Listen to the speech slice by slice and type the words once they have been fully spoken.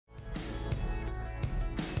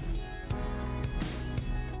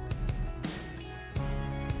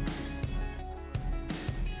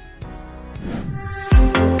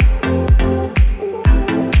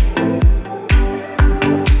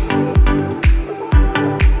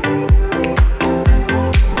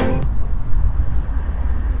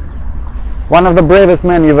One of the bravest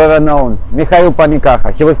men you've ever known, Mikhail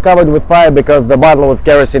Panikaha. He was covered with fire because the bottle with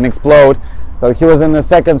kerosene exploded. So he was in the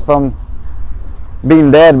seconds from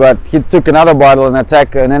being dead, but he took another bottle and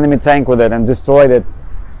attacked an enemy tank with it and destroyed it.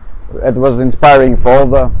 It was inspiring for all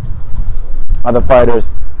the other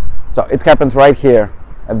fighters. So it happens right here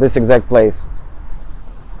at this exact place.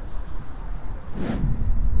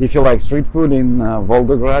 If you like street food in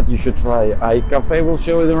Volgograd, you should try I Cafe. We'll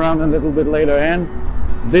show it around a little bit later. And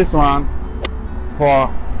this one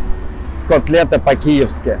for котлета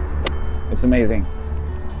по-киевски. It's amazing.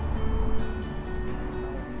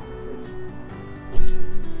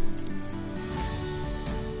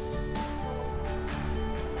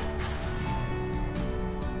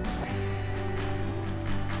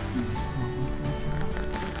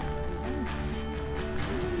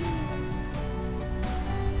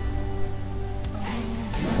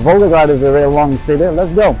 Volgograd is a very long city.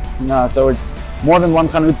 Let's go. So it's more than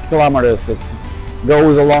 100 kilometers. It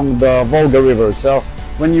goes along the Volga River. So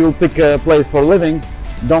when you pick a place for living,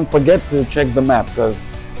 don't forget to check the map, because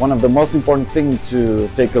one of the most important things to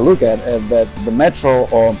take a look at is that the metro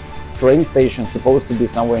or train station is supposed to be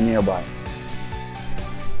somewhere nearby.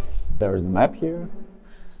 There is the map here.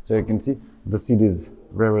 So you can see the city is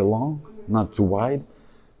very long, not too wide.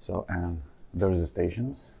 So, and there is the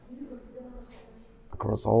stations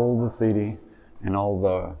across all the city and all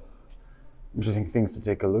the interesting things to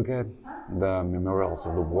take a look at, the memorials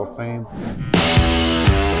of the war fame.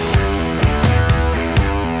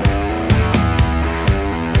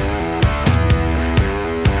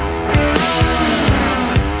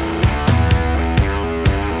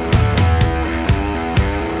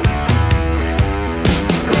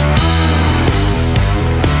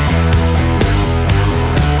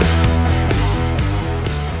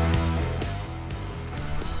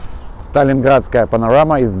 Stalingradskaya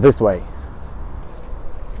panorama is this way.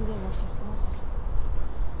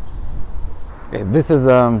 Okay, this is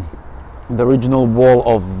the original wall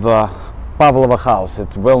of the Pavlova house.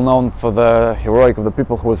 It's well known for the heroic of the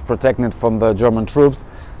people who was protected from the German troops.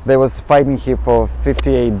 They was fighting here for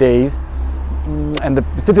 58 days, and the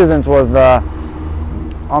citizens was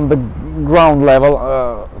on the ground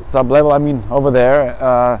level, sub-level, I mean over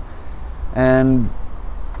there, and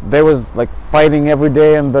they was like fighting every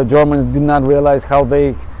day, and the Germans did not realize how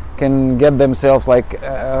they can get themselves like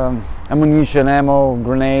ammunition, ammo,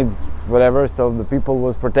 grenades, whatever. So the people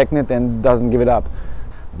was protected and doesn't give it up.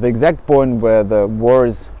 The exact point where the war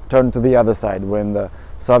is turned to the other side, when the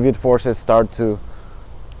Soviet forces start to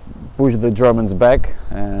push the Germans back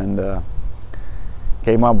and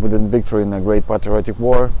came up with a victory in a great patriotic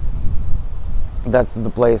war. That's the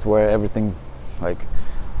place where everything, like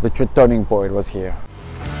the turning point was here.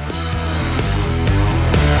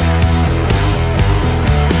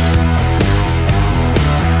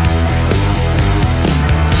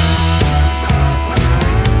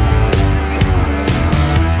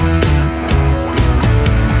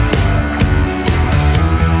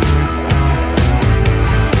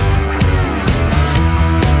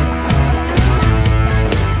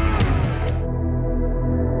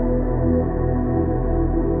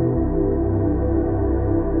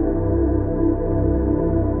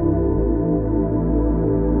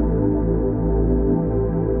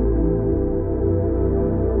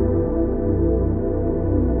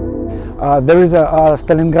 There is a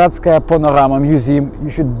Stalingradskaya Panorama Museum. You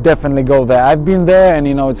should definitely go there. I've been there, and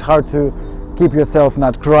you know, it's hard to keep yourself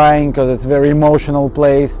not crying because it's a very emotional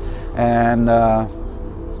place, and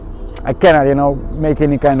I cannot, you know, make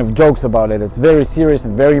any kind of jokes about it. It's very serious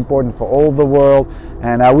and very important for all the world,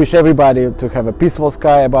 and I wish everybody to have a peaceful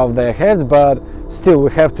sky above their heads, but still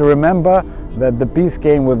we have to remember that the peace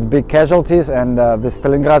came with big casualties, and the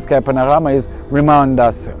Stalingradskaya Panorama is remind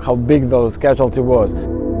us how big those casualties was.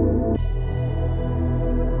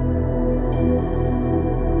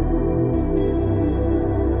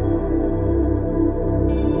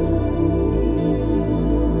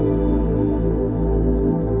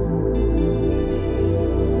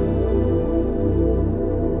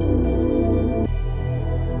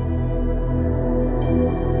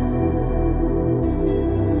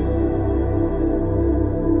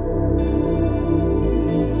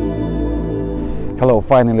 Hello,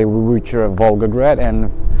 finally we reached Volgograd,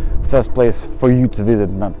 and first place for you to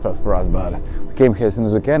visit, not first for us, but we came here as soon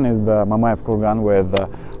as we can, is the Mamayev Kurgan, where the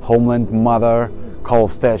Homeland Mother coal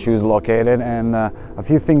statue is located, and a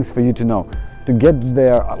few things for you to know. To get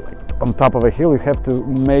there on top of a hill, you have to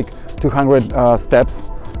make 200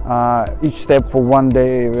 steps, each step for 1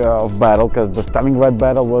 day of battle, because the Stalingrad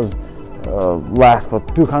battle was last for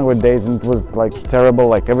 200 days, and it was like terrible,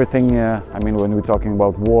 like everything, I mean, when we're talking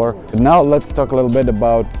about war. But now let's talk a little bit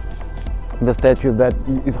about the statue that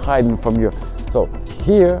is hiding from you. So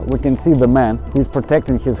here we can see the man who is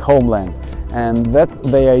protecting his homeland, and that's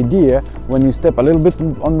the idea. When you step a little bit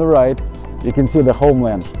on the right, you can see the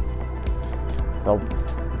homeland. So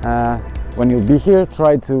when you'll be here,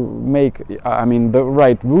 try to make the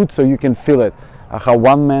right route so you can feel it, how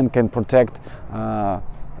one man can protect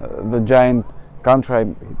the giant country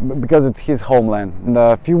because it's his homeland. And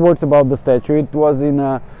a few words about the statue. It was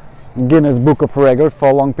in Guinness Book of Records for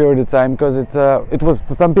a long period of time, because it was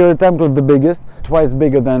for some period of time it was the biggest, twice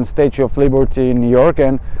bigger than Statue of Liberty in New York,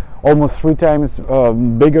 and almost 3 times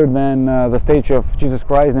bigger than the Statue of Jesus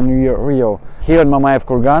Christ in Rio. Here in Mamayev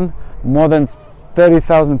Kurgan, more than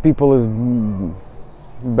 30,000 people is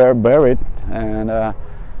buried, and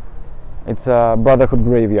it's a brotherhood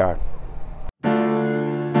graveyard.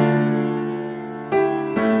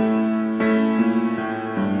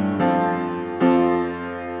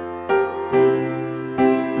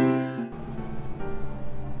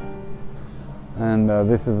 And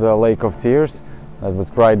this is the Lake of Tears that was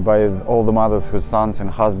cried by all the mothers whose sons and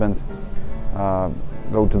husbands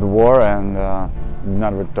go to the war and did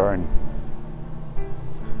not return.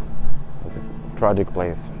 It's a tragic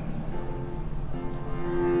place.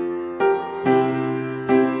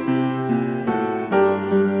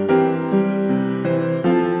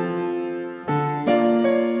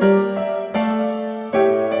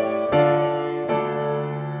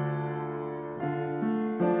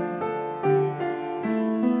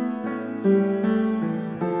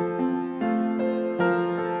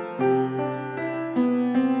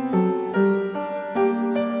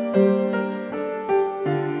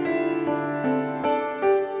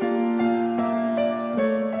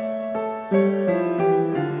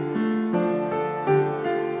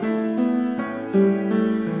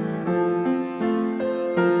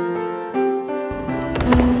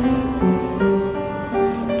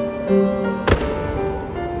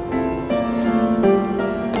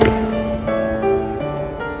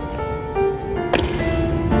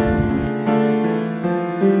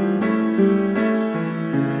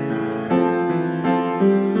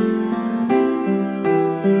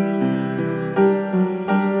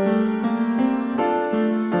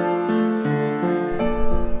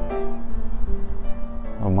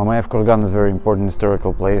 Mamayev Kurgan is a very important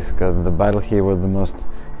historical place because the battle here was the most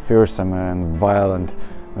fearsome and violent,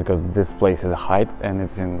 because this place is a height and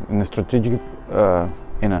it's in a strategic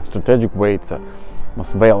way. It's a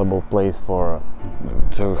most valuable place to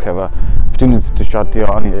have an opportunity to shot you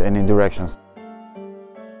on any directions.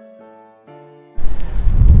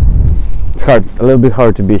 It's hard, a little bit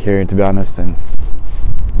hard to be here, to be honest, and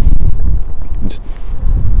just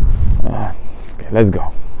okay, let's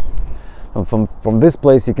go. From this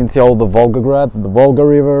place you can see all the Volgograd, the Volga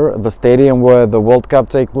River, the stadium where the World Cup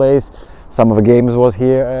take place. Some of the games was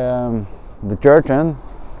here, the church, and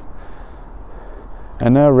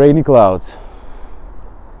rainy clouds.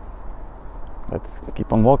 Let's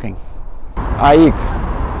keep on walking. Aik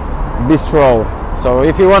Bistro. So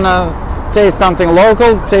if you wanna taste something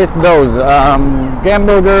local, taste those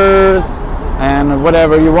hamburgers and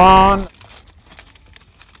whatever you want.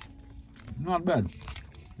 Not bad.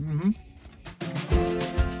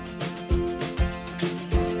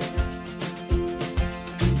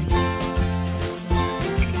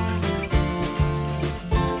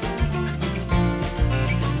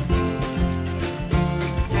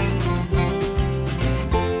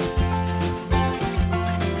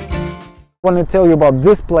 I want to tell you about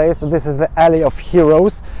this place. This is the Alley of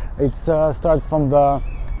Heroes. It starts from the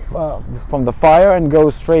fire and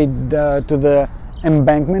goes straight to the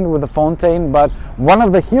embankment with the fountain. But one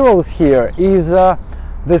of the heroes here is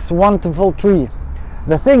this wonderful tree.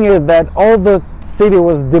 The thing is that all the city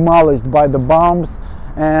was demolished by the bombs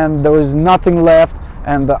and there was nothing left.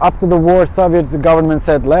 And after the war, Soviet government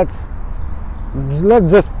said, let's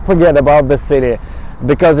just forget about the city,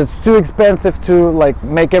 because it's too expensive to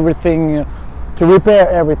make everything, to repair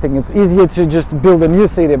everything. It's easier to just build a new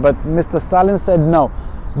city. But Mr. Stalin said no,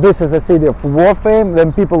 this is a city of war fame.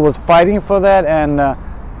 Then people was fighting for that, and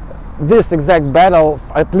this exact battle,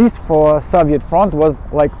 at least for Soviet front, was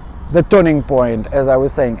like the turning point, as I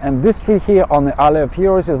was saying. And this tree here on the Alley of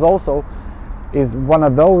Heroes is one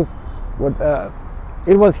of those.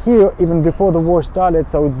 It was here even before the war started,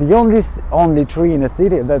 so it's the only tree in a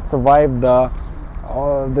city that survived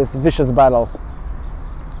these vicious battles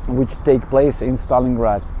which take place in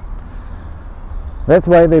Stalingrad. That's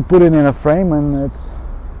why they put it in a frame, and it's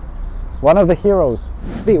one of the heroes.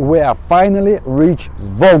 We are finally reached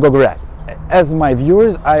Volgograd. As my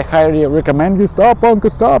viewers, I highly recommend you stop, Uncle,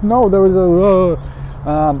 stop. No, there is a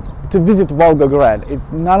to visit Volgograd. It's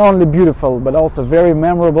not only beautiful but also very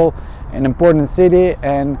memorable, an important city,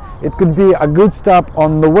 and it could be a good stop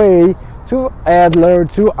on the way to Adler,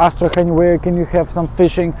 to Astrakhan, where can you have some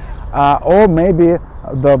fishing, or maybe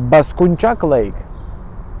the Baskunchak Lake.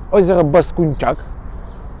 Озеро Baskunchak.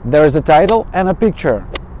 There is a title and a picture.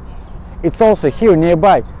 It's also here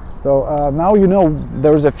nearby. So now you know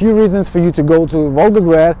there's a few reasons for you to go to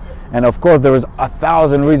Volgograd, and of course there is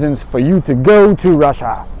 1,000 reasons for you to go to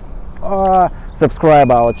Russia.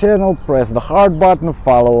 Subscribe our channel, press the heart button,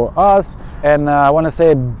 follow us, and I want to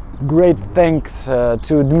say great thanks to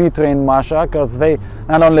Dmitry and Masha, because they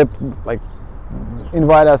not only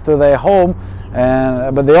invite us to their home,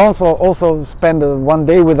 but they also spend one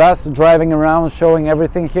day with us driving around, showing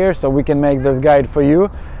everything here, so we can make this guide for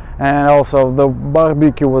you. And also the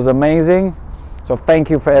barbecue was amazing, so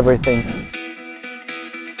thank you for everything.